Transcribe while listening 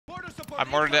I'm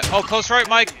mortared it. Oh, close right,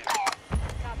 Mike.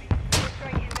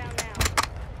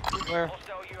 Where?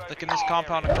 Look in this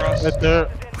compound across. Right there.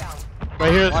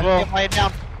 Right here as well. Lay it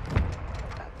down.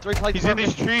 3 plates. He's in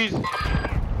these trees. Bro,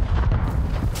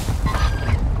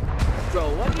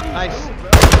 what do you Nice. do, bro?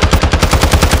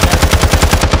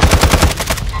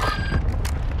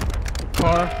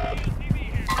 Car.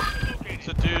 It's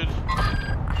a dude.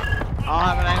 I'll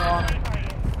have an angle on him.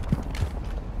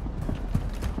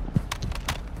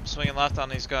 I'm swinging left on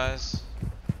these guys.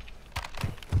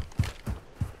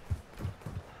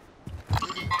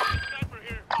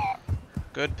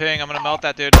 Good ping. I'm gonna melt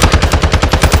that dude.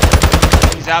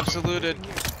 He's absoluted.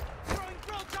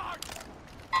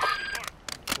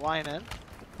 Flying in.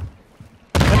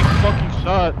 That fucking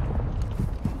shot.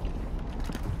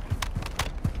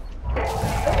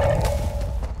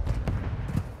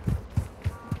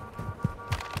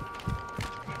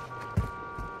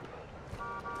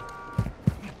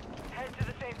 Head to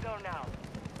the safe zone now.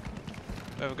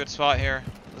 We have a good spot here.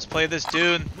 Let's play this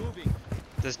dune.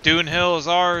 This dune hill is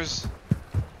ours.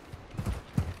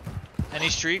 Any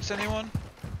streaks, anyone?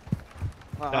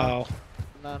 No.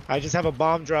 None. I just have a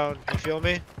bomb drone. You feel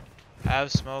me?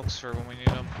 Have smokes for when we need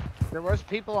them. There was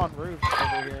people on roofs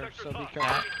over here, so be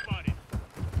careful.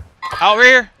 Out right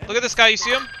here. Look at this guy. You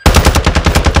see him?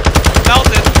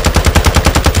 Melted.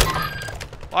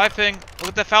 Live ping. Look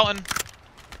at the fountain.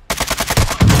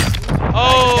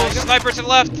 Oh, sniper to the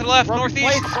left,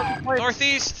 northeast.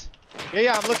 Northeast.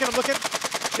 Yeah, I'm looking.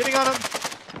 Shitting on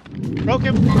him. Broke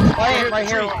him. Right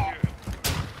here.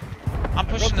 I'm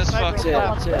pushing this fuck.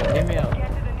 That's it. Hit me up.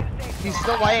 He's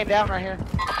still laying down right here.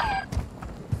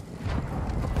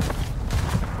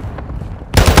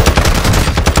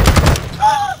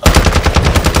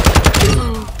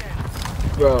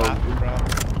 Bro.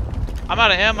 I'm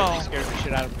out of ammo. Scared the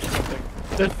shit out of me.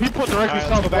 There's people directly Alright,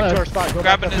 let's go back to our southwest. spot. Go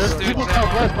Grabbing back this up. dude's People ammo.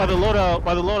 southwest by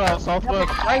the loadout, southwest.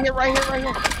 Right here.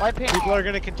 Light pink. People are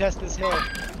gonna contest this hill.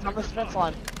 On this fence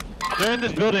line. They're in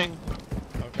this building.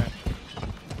 Okay.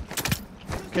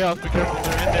 Chaos, be careful.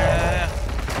 They're in there. Yeah.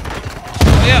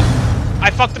 Oh yeah. I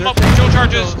fucked them up with fuel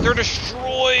charges. They're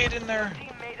destroyed in there.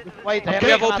 Wait, We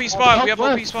have OP spot. We have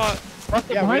OP spot.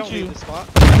 Russell, Yeah, we behind don't you. leave the spot.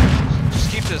 Just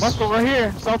keep this. Russell, right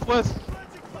here, southwest.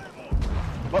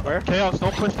 Where? Chaos,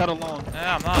 don't push that alone.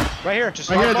 Yeah, I'm not. Right here. Just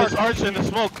Right here, Mark. there's arch in the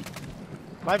smoke.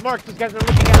 Live mark. These guys are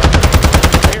looking at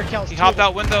us. Right here, Kels. He hopped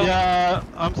out window. Yeah,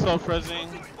 I'm self-resing.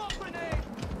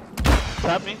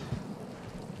 Tap me.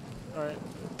 Alright.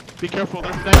 Be careful,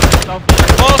 there's snipers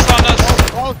southwest. Close on us.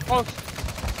 Close.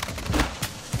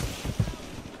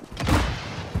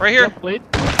 Right here. Yep, lead.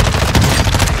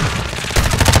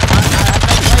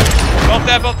 Both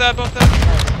that.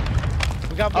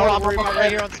 We got more to worry about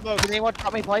right here on smoke. Can anyone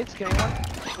drop me plates? Can anyone?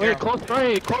 Wait, close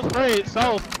right,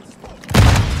 south.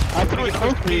 I threw it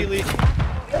close to you.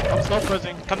 I'm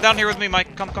self-resing. Come down here with me,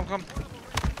 Mike. Come.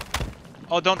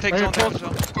 Oh, don't take zone damage though.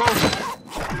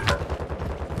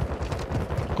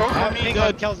 Close on me, Hang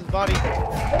on good. Kels' body.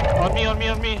 On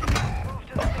me.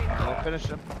 I'll finish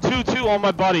him. Two on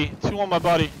my body.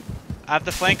 I have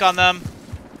the flank on them.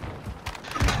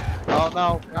 Oh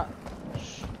no.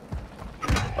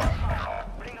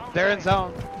 They're in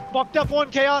zone. Fucked up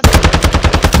one, Chaos.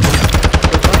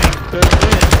 They're in on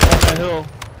that hill.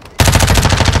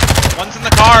 One's in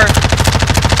the car.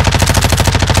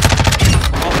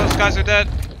 All those guys are dead.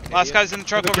 Last guy's in the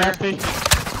truck over Gas here.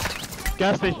 station.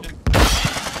 Gas station.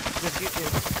 Just get you.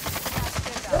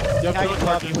 Yep, Now you those can charges.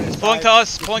 help me with Pulling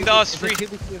to us, free.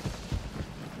 Advise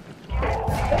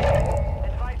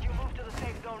you move to the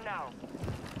safe zone now.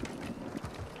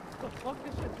 The fuck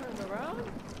this shit turned around?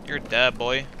 You're dead,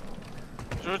 boy.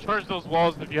 Sure, charge those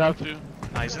walls if you have to.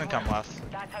 Nah, he's gonna come left.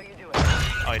 That's how you do it.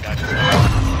 Oh, he died.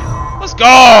 Let's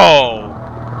go!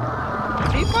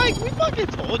 Hey, Mike, we fucking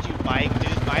told you, Mike,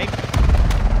 dude. Mike.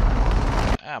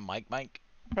 Ah, Mike.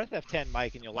 Press F10,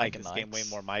 Mike, and you'll like this game way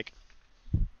more, Mike.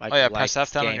 Mike, Oh yeah, like press this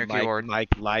F10 on game, your Mike, keyboard. Mike.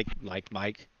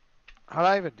 How do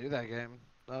I even do that game?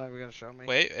 Not even gonna show me.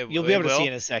 Wait, You'll be able to see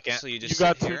in a second. So you You just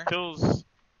got sit 2 here. kills.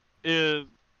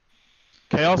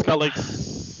 Chaos got like,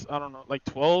 I don't know, like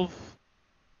 12.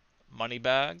 Money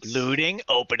bags. Looting,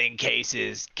 opening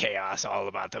cases, Chaos, all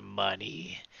about the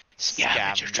money.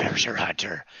 Scavenger, treasure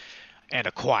hunter, and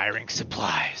acquiring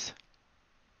supplies.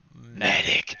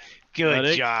 Medic. Good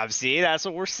Medic. job, see? That's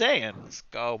what we're saying. Let's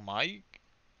go, Mike.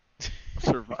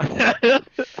 Survive.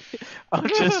 I'm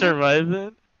just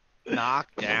surviving. Knock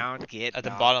down, get At the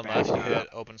knocked bottom back left, you up. hit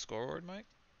open scoreboard, Mike.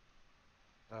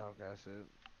 Oh, gosh, it.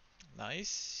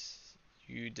 Nice.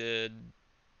 You did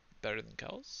better than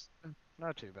Kels.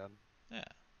 Not too bad. Yeah.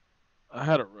 I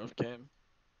had a rough game.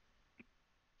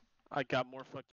 I got more fucking